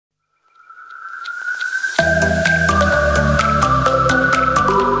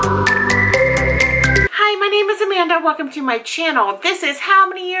Amanda, welcome to my channel. This is how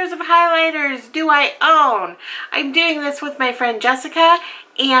many years of highlighters do I own? I'm doing this with my friend Jessica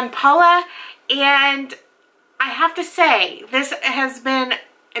and Paula, and I have to say, this has been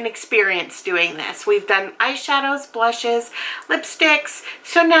an experience doing this. We've done eyeshadows, blushes, lipsticks,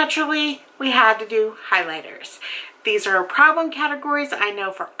 so naturally we had to do highlighters. These are problem categories, I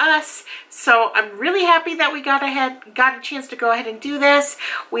know, for us, so I'm really happy that we got a chance to go ahead and do this.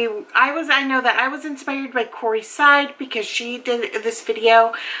 I know that I was inspired by Corey's side because she did this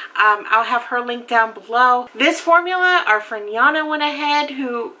video. I'll have her link down below. This formula, our friend Yana went ahead,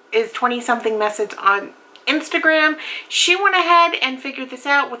 who is 20-something methods on Instagram. She went ahead and figured this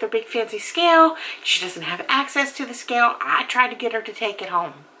out with her big fancy scale. She doesn't have access to the scale. I tried to get her to take it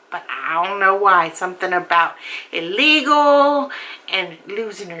home, but I don't know why. Something about illegal and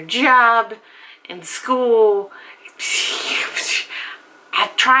losing her job and school. I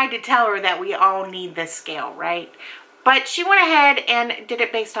tried to tell her that we all need this scale, right? But she went ahead and did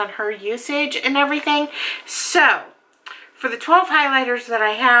it based on her usage and everything. So, for the 12 highlighters that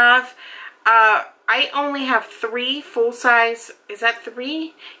I have, I only have 3 full-size, is that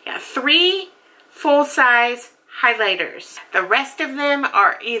 3? Yeah, 3 full-size highlighters. The rest of them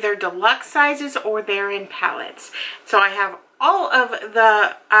are either deluxe sizes or they're in palettes. So I have all of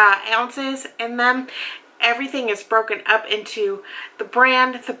the ounces in them. Everything is broken up into the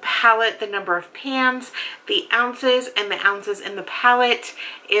brand, the palette, the number of pans, the ounces, and the ounces in the palette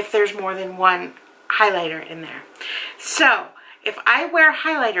if there's more than one highlighter in there. So if I wear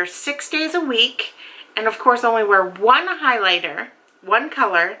highlighters 6 days a week, and of course only wear one highlighter, one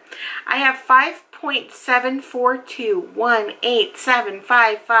color, I have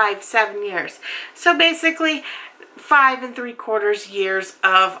 5.742187557 years. So basically 5 3/4 years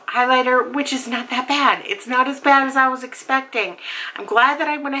of highlighter, which is not that bad. It's not as bad as I was expecting. I'm glad that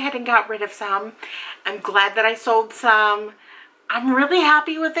I went ahead and got rid of some. I'm glad that I sold some. I'm really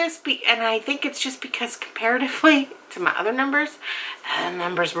happy with this, and I think it's just because comparatively to my other numbers, the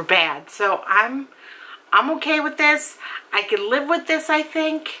numbers were bad. So I'm okay with this. I could live with this, I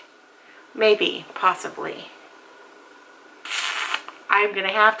think. Maybe, possibly. I'm going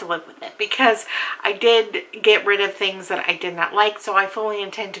to have to live with it because I did get rid of things that I did not like, so I fully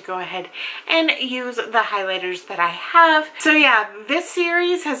intend to go ahead and use the highlighters that I have. So yeah, this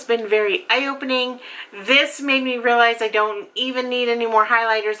series has been very eye-opening. This made me realize I don't even need any more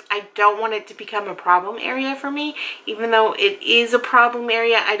highlighters. I don't want it to become a problem area for me. Even though it is a problem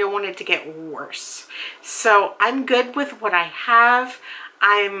area, I don't want it to get worse. So I'm good with what I have.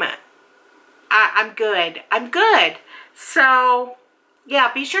 I'm good. I'm good. So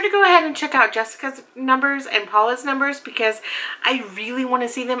yeah, be sure to go ahead and check out Jessica's numbers and Paula's numbers because I really want to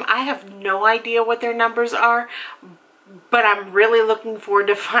see them. I have no idea what their numbers are, but I'm really looking forward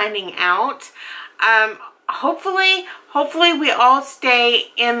to finding out. Hopefully we all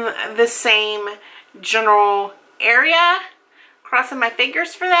stay in the same general area. Crossing my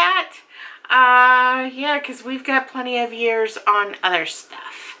fingers for that. Yeah, because we've got plenty of years on other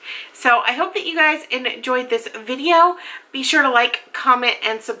stuff. So I hope that you guys enjoyed this video. Be sure to like, comment,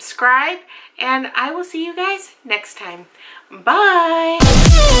 and subscribe. And I will see you guys next time. Bye!